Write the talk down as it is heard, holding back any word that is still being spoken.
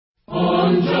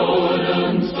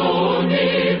Jordan's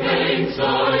stormy banks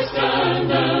I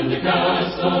stand, and the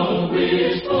castle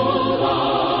wishful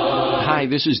eye. Hi,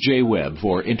 this is Jay Webb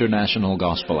for International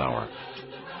Gospel Hour.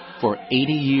 For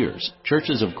 80 years,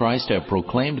 Churches of Christ have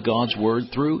proclaimed God's Word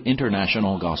through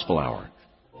International Gospel Hour.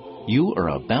 You are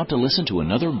about to listen to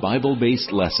another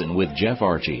Bible-based lesson with Jeff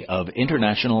Archie of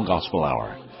International Gospel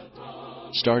Hour.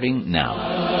 Starting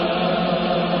now.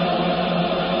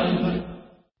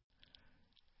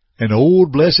 An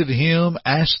old blessed hymn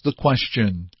asks the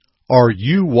question, are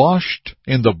you washed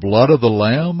in the blood of the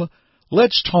Lamb?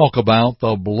 Let's talk about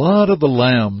the blood of the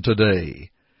Lamb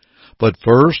today. But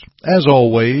first, as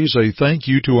always, a thank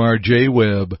you to our Jay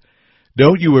Webb.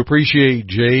 Don't you appreciate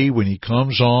Jay when he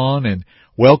comes on and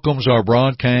welcomes our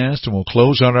broadcast and will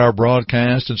close out our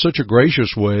broadcast in such a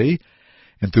gracious way?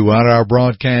 And throughout our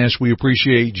broadcast, we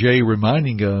appreciate Jay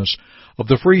reminding us of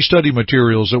the free study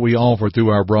materials that we offer through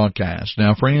our broadcast.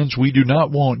 Now, friends, we do not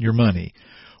want your money.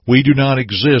 We do not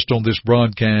exist on this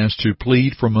broadcast to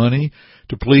plead for money,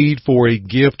 to plead for a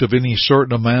gift of any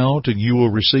certain amount and you will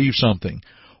receive something.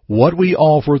 What we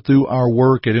offer through our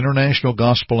work at International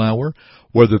Gospel Hour,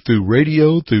 whether through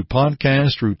radio, through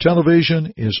podcast, through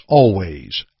television, is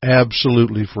always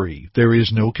absolutely free. There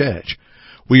is no catch.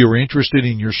 We are interested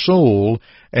in your soul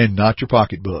and not your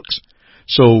pocketbooks.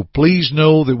 So please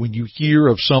know that when you hear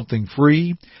of something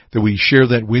free, that we share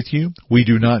that with you. We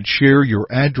do not share your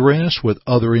address with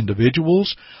other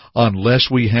individuals unless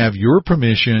we have your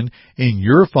permission in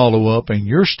your follow-up and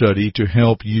your study to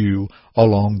help you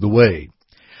along the way.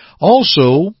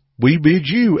 Also, we bid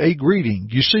you a greeting.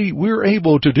 You see, we're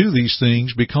able to do these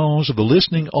things because of the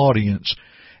listening audience,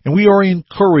 and we are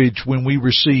encouraged when we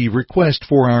receive requests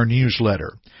for our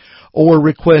newsletter or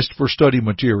requests for study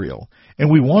material.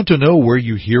 And we want to know where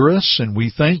you hear us, and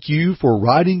we thank you for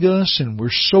writing us, and we're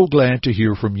so glad to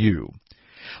hear from you.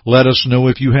 Let us know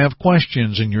if you have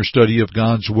questions in your study of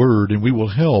God's Word, and we will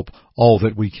help all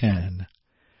that we can.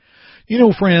 You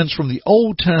know, friends, from the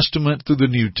Old Testament through the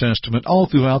New Testament, all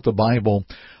throughout the Bible,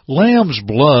 lamb's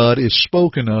blood is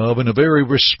spoken of in a very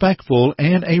respectful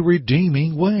and a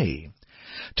redeeming way.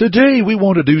 Today we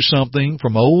want to do something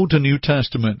from Old to New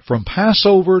Testament, from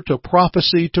Passover to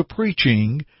prophecy to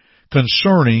preaching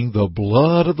concerning the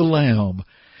blood of the Lamb.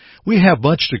 We have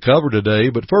much to cover today,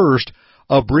 but first,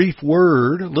 a brief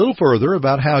word a little further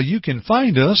about how you can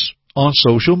find us on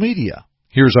social media.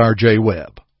 Here's our Jay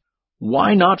Webb.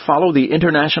 Why not follow the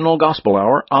International Gospel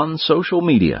Hour on social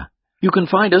media? You can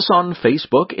find us on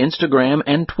Facebook, Instagram,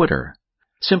 and Twitter.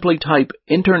 Simply type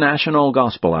International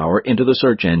Gospel Hour into the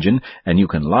search engine, and you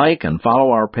can like and follow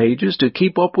our pages to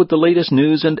keep up with the latest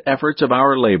news and efforts of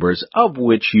our labors, of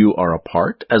which you are a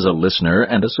part as a listener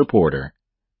and a supporter.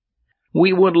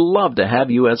 We would love to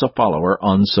have you as a follower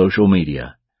on social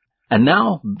media. And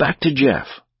now, back to Jeff.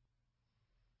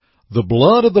 The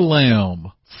blood of the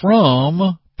Lamb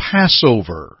from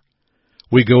Passover.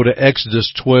 We go to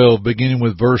Exodus 12, beginning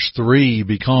with verse 3,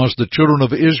 because the children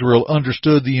of Israel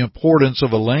understood the importance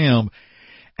of a lamb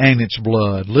and its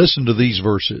blood. Listen to these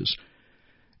verses.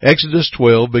 Exodus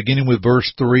 12, beginning with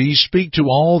verse 3, speak to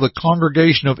all the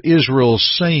congregation of Israel,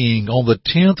 saying, on the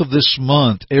 10th of this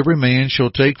month every man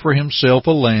shall take for himself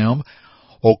a lamb,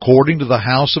 according to the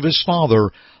house of his father,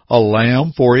 a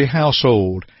lamb for a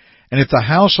household. And if the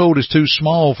household is too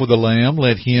small for the lamb,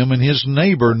 let him and his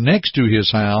neighbor next to his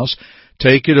house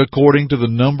take it according to the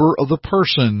number of the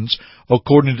persons.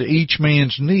 According to each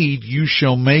man's need you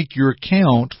shall make your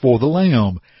count for the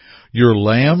lamb. Your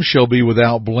lamb shall be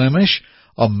without blemish,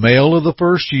 a male of the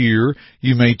first year.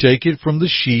 You may take it from the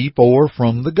sheep or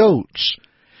from the goats.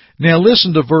 Now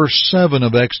listen to verse 7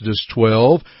 of Exodus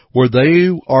 12, where they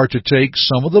are to take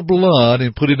some of the blood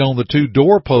and put it on the two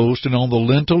doorposts and on the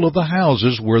lintel of the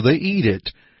houses where they eat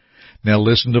it. Now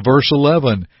listen to verse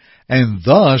 11. And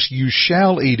thus you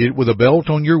shall eat it with a belt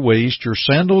on your waist, your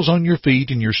sandals on your feet,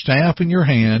 and your staff in your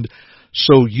hand.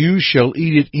 So you shall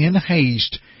eat it in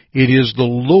haste. It is the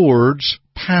Lord's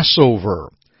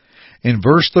Passover. In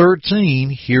verse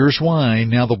 13, here's why.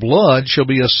 Now the blood shall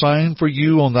be a sign for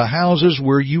you on the houses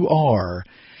where you are.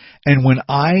 And when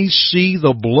I see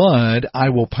the blood, I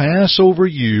will pass over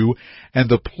you, and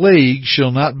the plague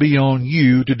shall not be on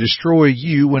you to destroy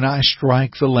you when I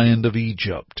strike the land of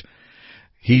Egypt.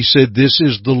 He said this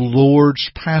is the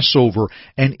Lord's Passover,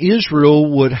 and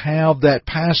Israel would have that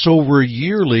Passover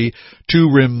yearly to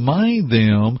remind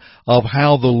them of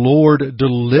how the Lord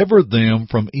delivered them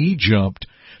from Egypt,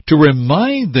 to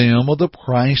remind them of the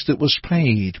price that was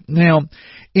paid. Now,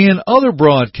 in other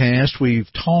broadcasts, we've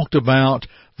talked about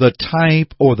the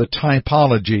type or the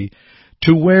typology,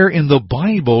 to where in the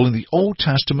Bible, in the Old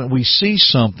Testament, we see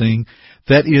something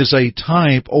that is a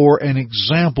type or an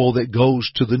example that goes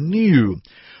to the new.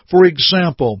 For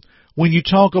example, when you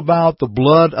talk about the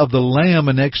blood of the Lamb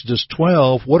in Exodus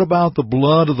 12, what about the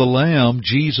blood of the Lamb,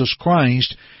 Jesus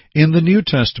Christ, in the New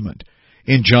Testament?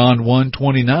 In John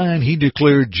 1:29, he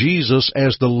declared Jesus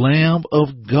as the Lamb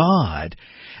of God,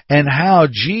 and how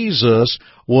Jesus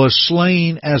was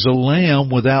slain as a lamb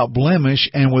without blemish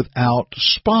and without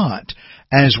spot,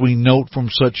 as we note from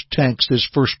such texts as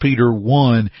 1 Peter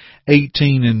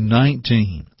 1:18 and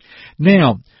 19.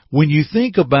 Now, when you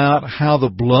think about how the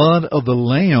blood of the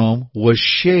Lamb was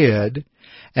shed,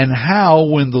 and how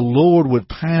when the Lord would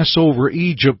pass over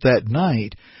Egypt that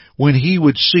night, when he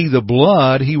would see the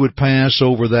blood, he would pass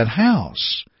over that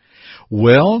house.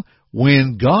 Well,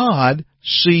 when God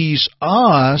sees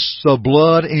us, the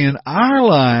blood in our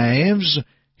lives,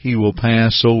 he will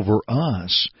pass over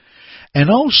us. And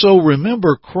also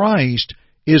remember, Christ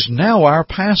is now our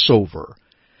Passover.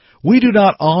 We do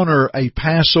not honor a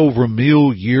Passover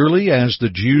meal yearly as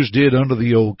the Jews did under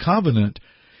the Old Covenant.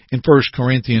 In 1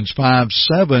 Corinthians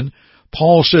 5:7,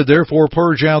 Paul said, "Therefore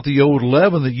purge out the old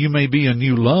leaven, that you may be a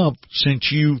new lump,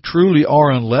 since you truly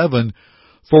are unleavened.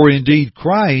 For indeed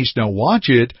Christ," now watch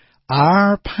it,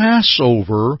 "our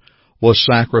Passover was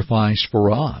sacrificed for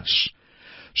us."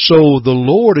 So the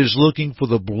Lord is looking for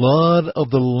the blood of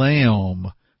the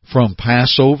Lamb. From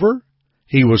Passover,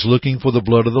 he was looking for the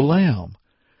blood of the Lamb.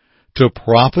 To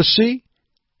prophecy,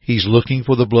 he's looking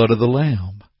for the blood of the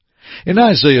Lamb. In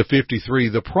Isaiah 53,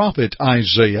 the prophet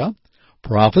Isaiah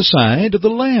prophesied of the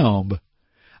Lamb.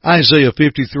 Isaiah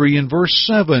 53 and verse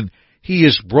 7, "He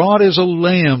is brought as a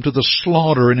lamb to the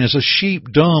slaughter, and as a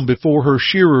sheep dumb before her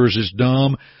shearers is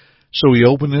dumb, so he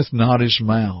openeth not his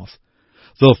mouth."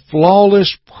 The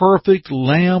flawless, perfect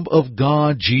Lamb of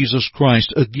God, Jesus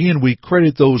Christ. Again, we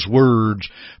credit those words.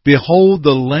 "Behold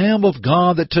the Lamb of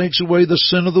God that takes away the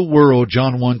sin of the world,"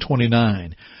 John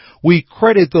 1:29. We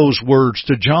credit those words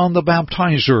to John the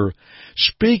Baptizer,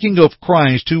 speaking of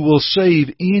Christ who will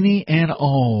save any and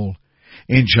all.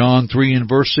 In John 3 and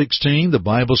verse 16, the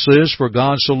Bible says, "For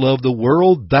God so loved the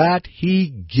world that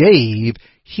he gave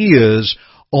his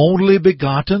only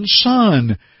begotten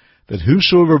Son, that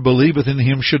whosoever believeth in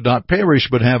him should not perish,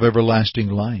 but have everlasting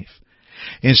life."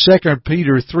 In 2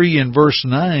 Peter 3 and verse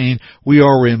 9, we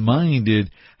are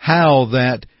reminded how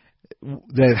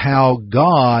how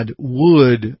God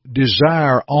would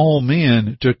desire all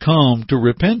men to come to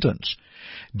repentance.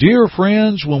 Dear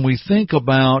friends, when we think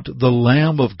about the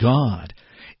Lamb of God,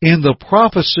 in the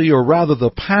prophecy, or rather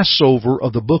the Passover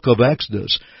of the book of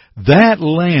Exodus, that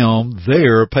Lamb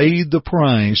there paid the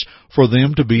price for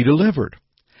them to be delivered.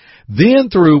 Then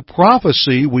through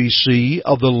prophecy we see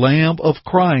of the Lamb of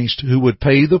Christ who would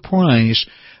pay the price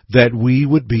that we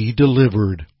would be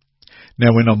delivered.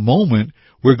 Now in a moment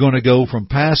we're going to go from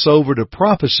Passover to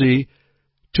prophecy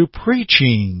to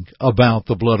preaching about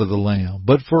the blood of the Lamb.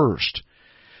 But first,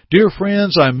 dear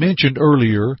friends, I mentioned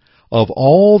earlier of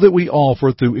all that we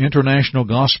offer through International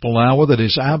Gospel Hour that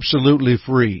is absolutely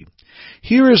free.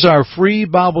 Here is our free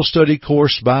Bible study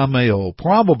course by mail,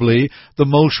 probably the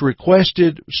most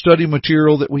requested study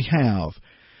material that we have.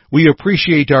 We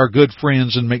appreciate our good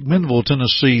friends in McMinnville,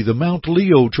 Tennessee, the Mount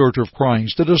Leo Church of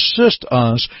Christ, that assist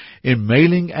us in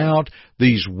mailing out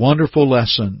these wonderful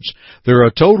lessons. There are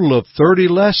a total of 30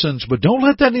 lessons, but don't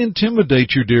let that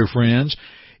intimidate you, dear friends.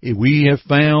 We have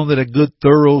found that a good,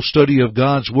 thorough study of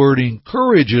God's Word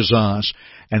encourages us,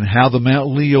 and how the Mount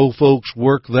Leo folks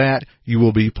work that, you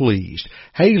will be pleased.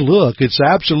 Hey, look, it's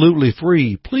absolutely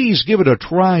free. Please give it a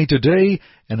try today,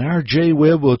 and our J.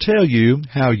 Webb will tell you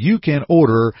how you can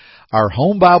order our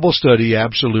home Bible study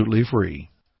absolutely free.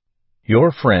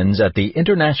 Your friends at the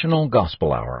International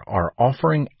Gospel Hour are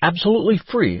offering absolutely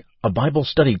free a Bible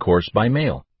study course by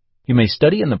mail. You may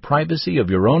study in the privacy of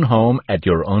your own home at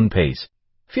your own pace.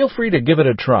 Feel free to give it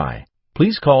a try.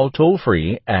 Please call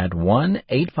toll-free at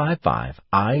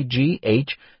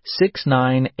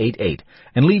 1-855-IGH-6988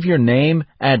 and leave your name,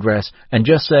 address, and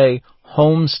just say,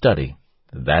 Home Study.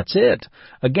 That's it.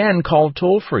 Again, call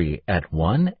toll-free at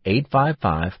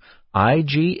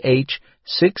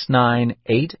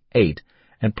 1-855-IGH-6988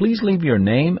 and please leave your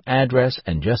name, address,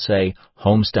 and just say,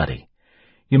 Home Study.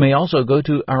 You may also go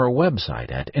to our website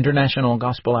at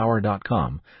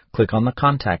internationalgospelhour.com, click on the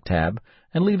Contact tab,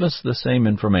 and leave us the same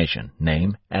information,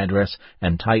 name, address,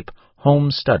 and type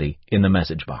Home Study in the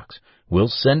message box. We'll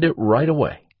send it right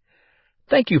away.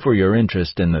 Thank you for your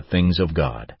interest in the things of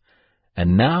God.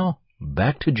 And now,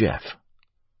 back to Jeff.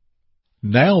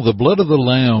 Now the blood of the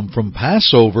Lamb, from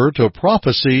Passover to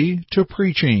prophecy to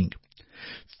preaching.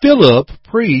 Philip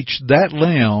preached that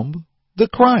Lamb, the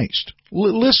Christ.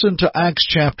 Listen to Acts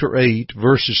chapter 8,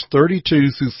 verses 32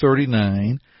 through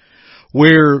 39,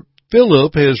 where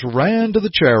Philip has ran to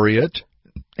the chariot,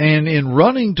 and in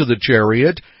running to the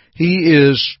chariot, he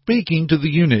is speaking to the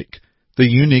eunuch. The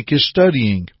eunuch is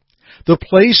studying. The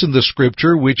place in the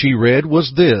scripture which he read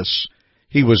was this: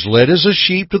 He was led as a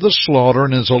sheep to the slaughter,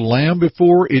 and as a lamb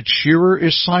before its shearer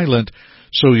is silent,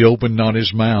 so he opened not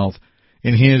his mouth.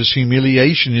 In his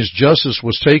humiliation his justice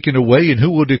was taken away, and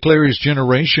who will declare his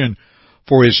generation?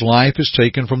 For his life is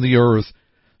taken from the earth.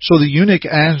 So the eunuch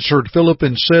answered Philip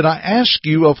and said, I ask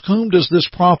you, of whom does this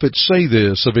prophet say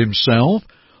this, of himself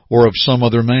or of some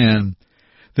other man?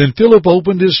 Then Philip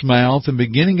opened his mouth, and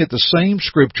beginning at the same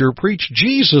scripture, preached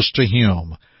Jesus to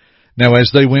him. Now as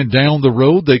they went down the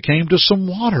road, they came to some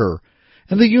water.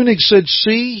 And the eunuch said,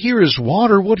 See, here is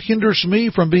water. What hinders me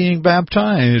from being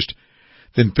baptized?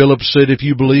 Then Philip said, If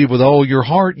you believe with all your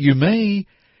heart, you may.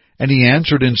 And he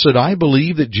answered and said, I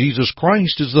believe that Jesus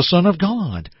Christ is the Son of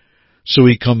God. So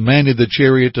he commanded the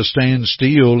chariot to stand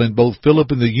still, and both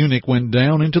Philip and the eunuch went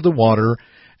down into the water,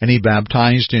 and he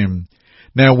baptized him.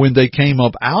 Now when they came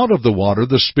up out of the water,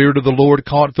 the Spirit of the Lord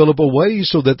caught Philip away,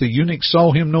 so that the eunuch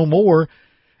saw him no more,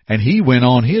 and he went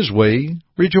on his way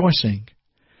rejoicing.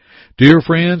 Dear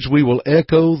friends, we will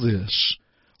echo this.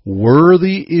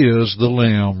 Worthy is the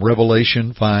Lamb,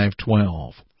 Revelation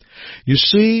 5:12. You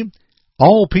see,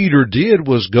 all Peter did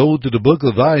was go to the book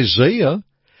of Isaiah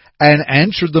and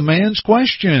answered the man's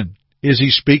question. Is he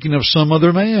speaking of some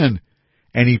other man?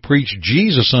 And he preached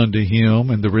Jesus unto him,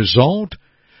 and the result,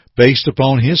 based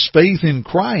upon his faith in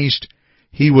Christ,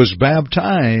 he was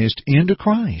baptized into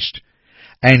Christ,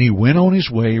 and he went on his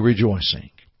way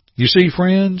rejoicing. You see,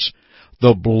 friends,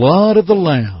 the blood of the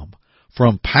Lamb,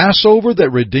 from Passover that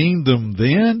redeemed them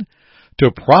then, to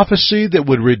prophecy that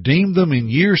would redeem them in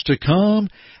years to come,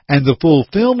 and the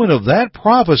fulfillment of that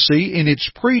prophecy in its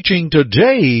preaching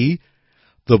today,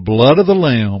 the blood of the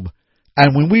Lamb.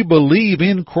 And when we believe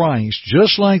in Christ,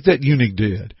 just like that eunuch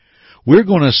did, we're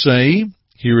going to say,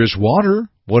 here is water.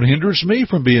 What hinders me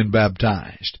from being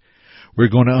baptized? We're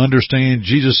going to understand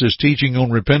Jesus' teaching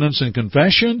on repentance and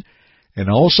confession, and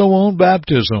also on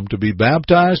baptism, to be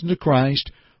baptized into Christ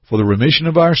for the remission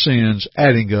of our sins,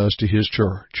 adding us to His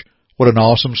church. What an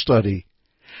awesome study.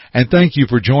 And thank you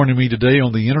for joining me today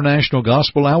on the International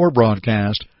Gospel Hour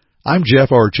broadcast. I'm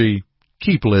Jeff Archie.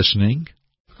 Keep listening.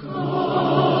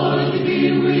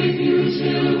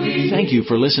 Thank you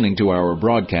for listening to our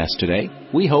broadcast today.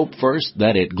 We hope first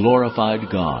that it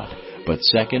glorified God, but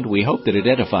second, we hope that it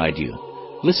edified you.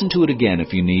 Listen to it again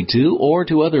if you need to, or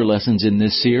to other lessons in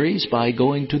this series by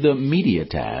going to the Media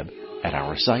tab at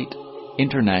our site,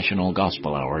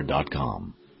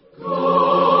 internationalgospelhour.com.